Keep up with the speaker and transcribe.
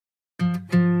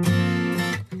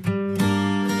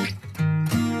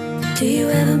Do you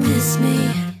ever miss me?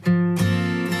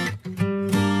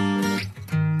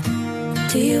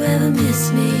 Do you ever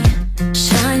miss me?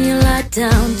 Shine your light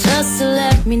down just to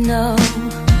let me know.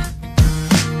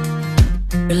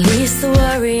 Release the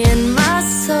worry in my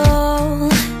soul.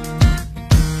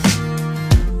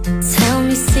 Tell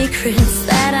me secrets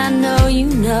that I know you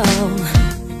know.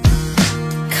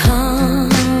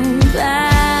 Come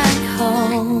back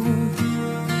home.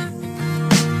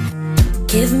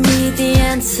 Give me the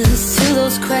answers to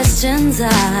those questions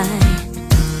I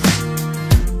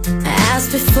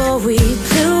asked before we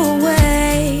blew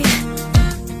away.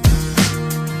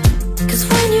 'Cause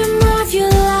when you move you're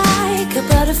like a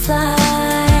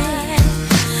butterfly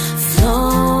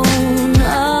flown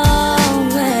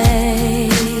away.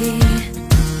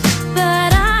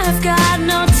 But I've got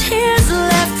no tears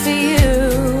left for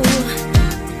you.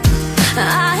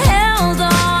 I held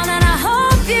on and I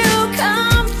hope you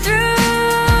come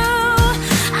through.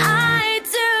 I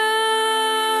do.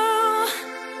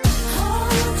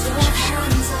 Hold your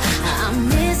hands up. I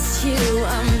miss you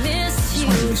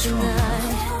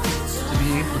tonight. To be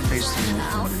able to face the world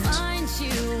for what it is.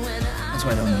 That's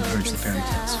why I don't encourage the fairy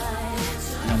tales.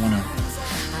 I don't want to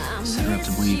set her up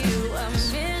to believe in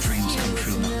dreams come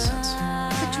true nonsense.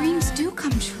 But dreams do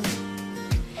come true.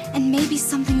 And maybe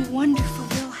something wonderful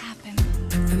will happen.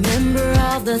 Remember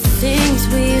all the things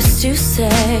we used to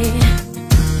say,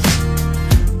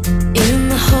 in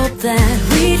the hope that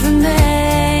we'd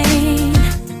remain.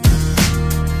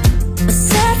 A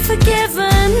said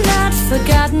forgiven, not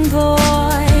forgotten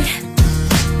boy.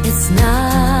 It's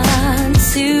not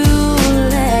too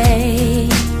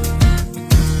late.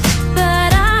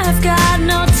 But I've got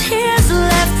no tears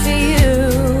left for you.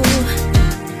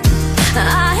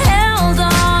 I held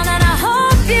on and I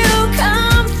hope you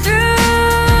come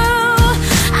through.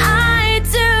 I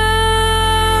do.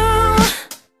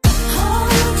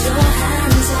 Hold your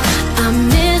hands up. I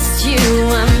miss you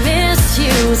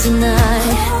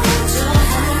tonight. Hold your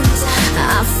hands up.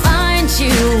 I find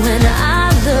you when I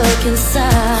look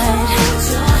inside. Hold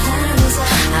your hands up.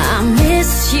 I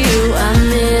miss you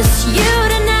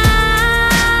tonight.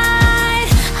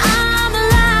 I'm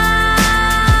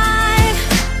alive.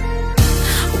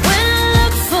 When I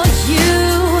look for you,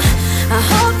 I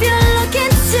hope you look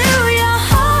into your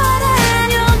heart and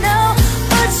you'll know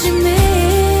what you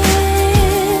missed.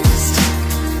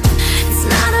 It's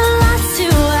not a lot to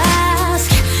ask,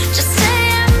 just say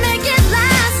and make it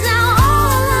last. Now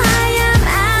all I am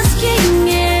asking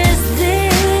is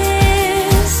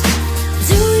this: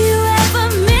 do you ever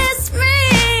miss me?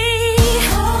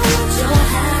 Hold your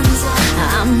hands up.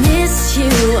 I miss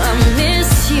you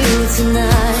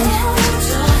tonight. Hold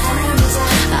your hands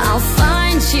up. I'll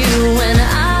find you when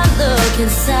I look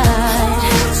inside.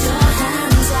 Hold your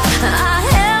hands up. I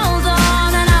held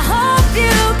on and I hope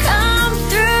you come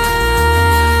through.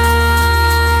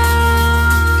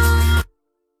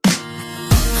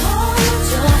 Hold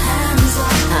your hands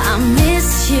up. I miss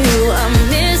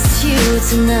you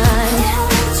tonight.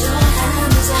 Hold your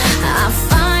hands up. I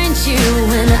find you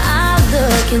when I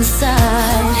look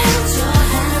inside. Hold your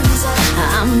hands up.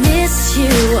 I miss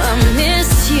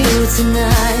you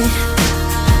tonight.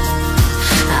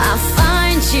 I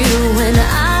find you when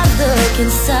I look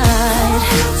inside.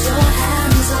 Hold your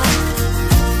hands up.